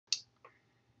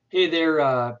Hey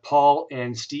there, Paul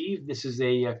and Steve. This is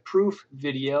a proof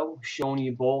video showing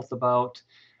you both about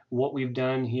what we've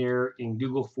done here in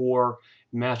Google for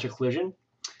master collision.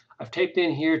 I've typed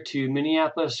in here to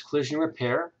Minneapolis collision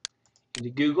repair into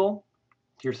Google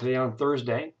here today on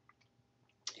Thursday,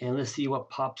 and let's see what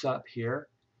pops up here.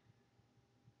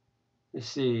 Let's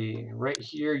see, right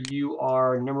here you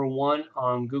are #1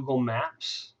 on Google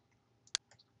Maps.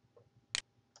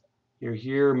 You're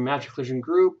here, master collision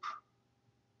group.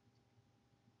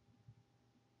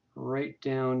 Right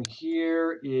down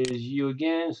here is you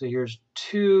again. So here's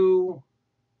 2,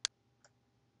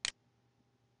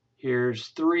 here's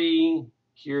 3,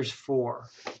 here's 4.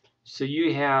 So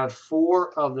you have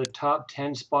 4 of the top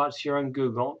 10 spots here on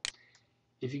Google.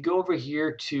 If you go over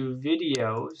here to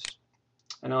videos,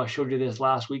 I know I showed you this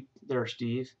last week there,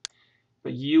 Steve,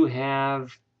 but you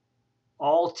have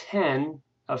all 10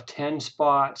 of 10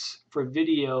 spots for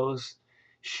videos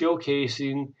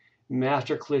showcasing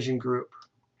master collision group.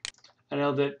 I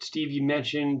know that, Steve, you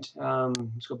mentioned,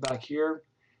 let's go back here.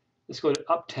 Let's go to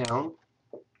Uptown.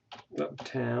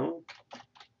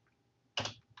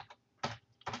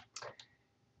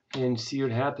 And see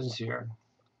what happens here.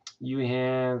 You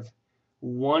have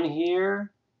 1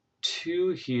 here,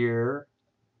 2 here,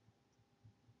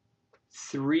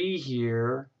 3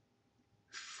 here,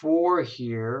 4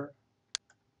 here,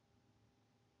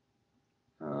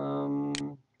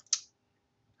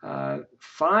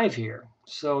 5 here.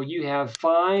 So you have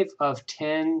 5 of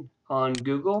 10 on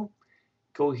Google.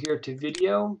 Go here to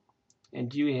video,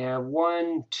 and you have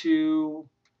 1, 2,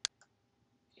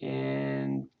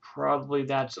 and probably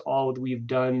that's all that we've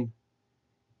done,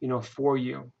 for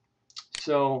you.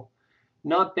 So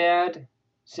not bad,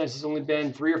 since it's only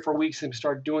been 3 or 4 weeks since we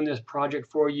started doing this project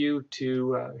for you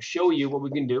to show you what we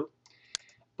can do.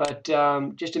 But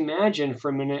just imagine for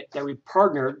a minute that we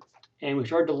partnered and we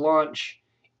started to launch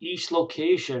each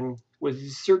location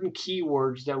with certain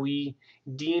keywords that we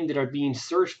deem that are being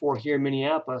searched for here in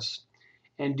Minneapolis,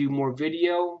 and do more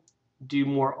video, do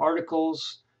more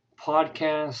articles,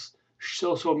 podcasts,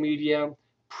 social media,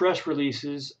 press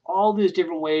releases, all these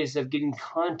different ways of getting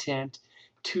content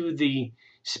to the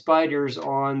spiders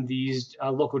on these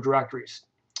local directories.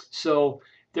 So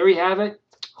there you have it.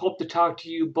 Hope to talk to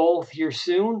you both here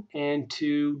soon and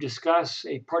to discuss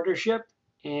a partnership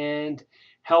and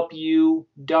help you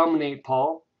dominate,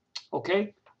 Paul.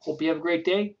 Okay? Hope you have a great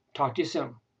day. Talk to you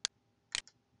soon.